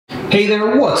Hey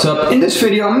there, what's up? In this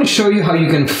video, I'm going to show you how you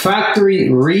can factory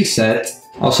reset,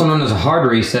 also known as a hard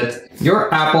reset,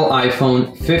 your Apple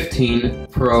iPhone 15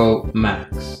 Pro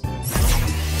Max.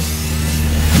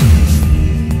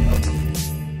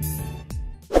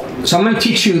 So I'm going to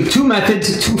teach you two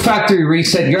methods to factory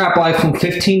reset your Apple iPhone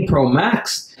 15 Pro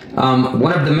Max.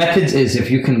 One of the methods is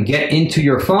if you can get into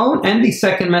your phone, and the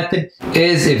second method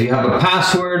is if you have a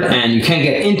password and you can't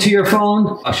get into your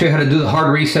phone. I'll show you how to do the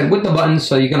hard reset with the buttons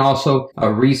so you can also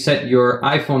reset your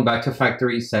iPhone back to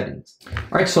factory settings.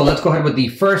 All right, so let's go ahead with the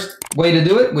first way to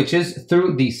do it, which is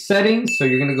through the settings. So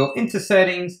you're going to go into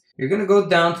settings, you're going to go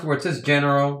down to where it says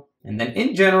general. And then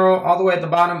in general, all the way at the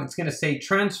bottom, it's going to say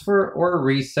transfer or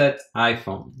reset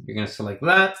iPhone. You're going to select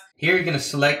that. Here, you're going to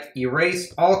select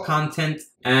erase all content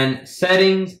and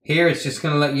settings. Here, it's just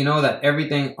going to let you know that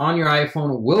everything on your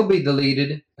iPhone will be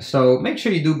deleted. So make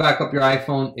sure you do back up your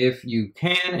iPhone if you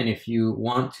can, and if you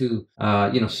want to,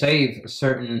 save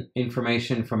certain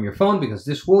information from your phone, because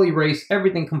this will erase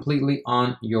everything completely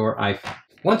on your iPhone.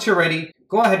 Once you're ready,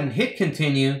 go ahead and hit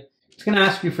continue. It's going to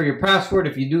ask you for your password.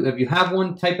 If you have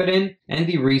one, type it in and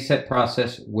the reset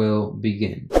process will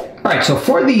begin. All right, so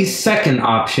for the second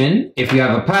option, if you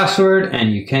have a password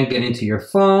and you can't get into your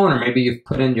phone, or maybe you've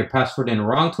put in your password in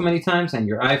wrong too many times and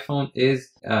your iPhone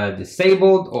is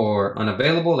disabled or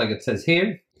unavailable, like it says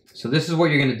here. So this is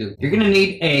what you're going to do. You're going to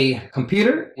need a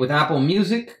computer with Apple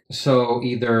Music. So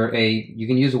either you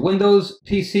can use a Windows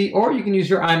PC, or you can use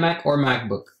your iMac or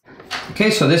MacBook. Okay,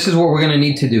 so this is what we're going to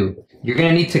need to do. You're going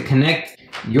to need to connect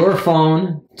your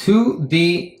phone to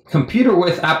the computer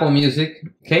with Apple Music.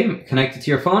 Okay, connect it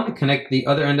to your phone, connect the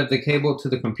other end of the cable to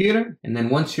the computer. And then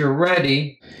once you're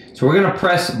ready, so we're going to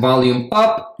press volume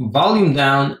up, volume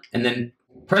down, and then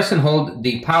press and hold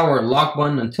the power lock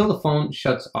button until the phone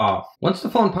shuts off. Once the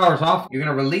phone powers off, you're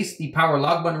going to release the power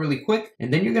lock button really quick,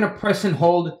 and then you're going to press and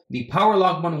hold the power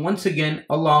lock button once again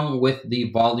along with the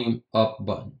volume up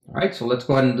button. All right, so let's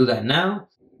go ahead and do that now.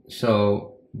 So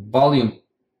volume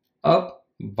up,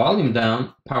 volume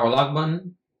down, power lock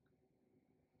button.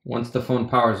 Once the phone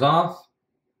powers off,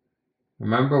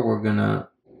 remember, we're gonna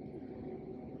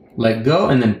let go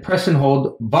and then press and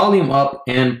hold volume up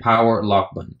and power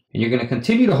lock button. And you're gonna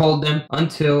continue to hold them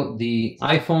until the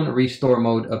iPhone restore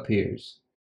mode appears.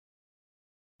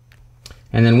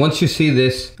 And then once you see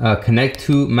this connect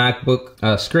to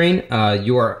MacBook screen,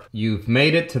 you've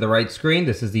made it to the right screen.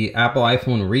 This is the Apple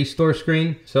iPhone restore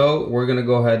screen. So we're gonna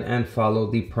go ahead and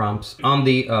follow the prompts on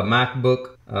the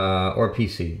MacBook or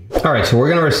PC. All right, so we're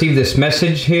gonna receive this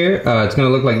message here. It's gonna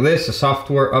look like this. A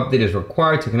software update is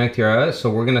required to connect to your iOS. So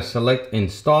we're gonna select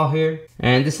install here.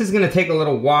 And this is gonna take a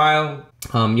little while.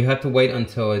 You have to wait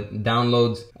until it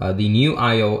downloads the new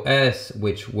iOS,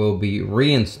 which will be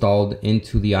reinstalled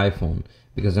into the iPhone.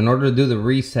 Because in order to do the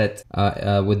reset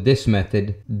with this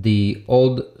method, the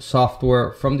old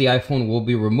software from the iPhone will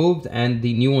be removed and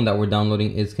the new one that we're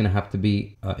downloading is going to have to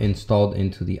be installed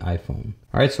into the iPhone.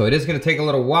 All right, so it is going to take a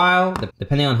little while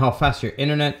depending on how fast your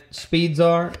internet speeds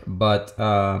are, but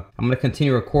I'm going to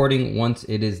continue recording once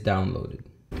it is downloaded.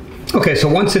 Okay, so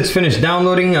once it's finished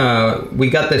downloading, we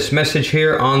got this message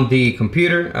here on the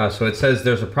computer. So it says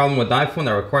there's a problem with the iPhone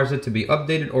that requires it to be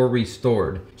updated or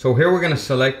restored. So here we're going to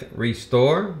select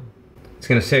restore. It's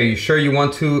going to say, are you sure you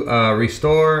want to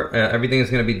restore? Everything is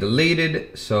going to be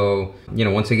deleted. So,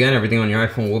 once again, everything on your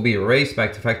iPhone will be erased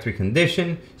back to factory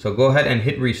condition. So go ahead and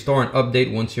hit restore and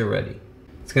update once you're ready.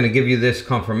 It's going to give you this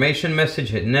confirmation message.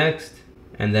 Hit next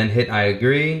and then hit I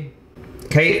agree.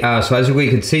 Okay, so as we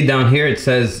can see down here, it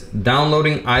says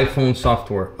downloading iPhone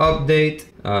software update.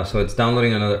 So it's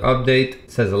downloading another update.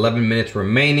 It says 11 minutes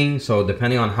remaining. So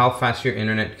depending on how fast your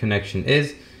internet connection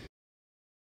is.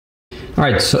 All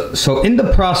right, so in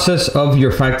the process of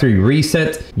your factory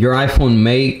reset, your iPhone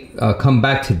may come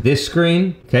back to this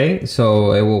screen, okay?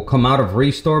 So it will come out of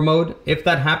restore mode. If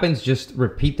that happens, just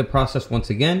repeat the process once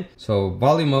again. So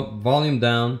volume up, volume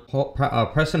down,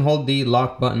 press and hold the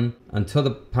lock button until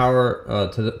the power,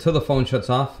 till the phone shuts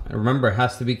off. And remember, it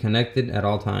has to be connected at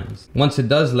all times. Once it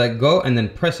does, let go and then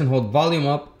press and hold volume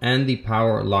up and the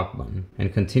power lock button.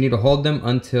 And continue to hold them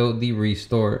until the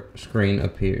restore screen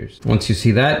appears. Once you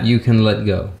see that, you can let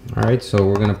go. All right, so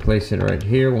we're gonna place it right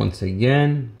here once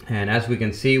again. And as we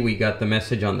can see, we got the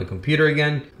message on the computer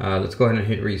again. Let's go ahead and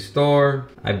hit restore.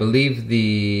 I believe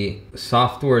the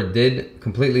software did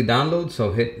completely download,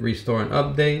 so hit restore and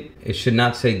update. It should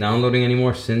not say downloading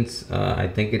anymore since I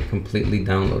think it completely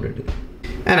downloaded it.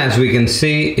 And as we can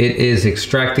see, it is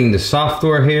extracting the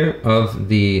software here of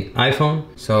the iPhone.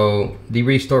 So the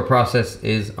restore process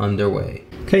is underway.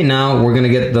 Okay, now we're gonna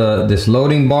get this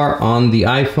loading bar on the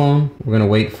iPhone. We're gonna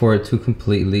wait for it to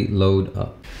completely load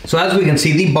up. So as we can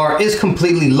see, the bar is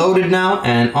completely loaded now,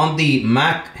 and on the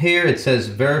Mac here, it says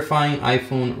verifying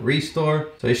iPhone restore.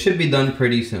 So it should be done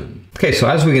pretty soon. Okay, so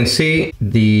as we can see,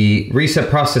 the reset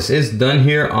process is done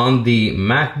here on the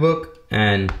MacBook,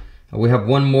 and we have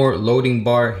one more loading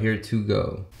bar here to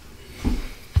go.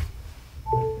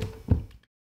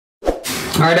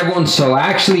 All right, everyone, so I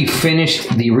actually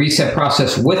finished the reset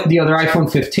process with the other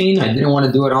iPhone 15. I didn't want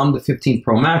to do it on the 15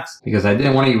 Pro Max because I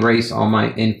didn't want to erase all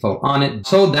my info on it.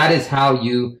 So that is how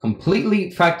you completely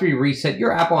factory reset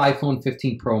your Apple iPhone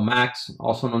 15 Pro Max,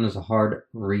 also known as a hard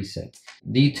reset.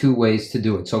 The 2 ways to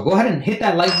do it. So go ahead and hit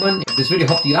that like button. If this video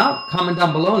helped you out, comment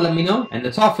down below and let me know. And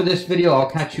that's all for this video.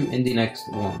 I'll catch you in the next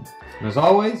one. And as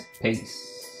always,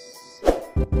 peace.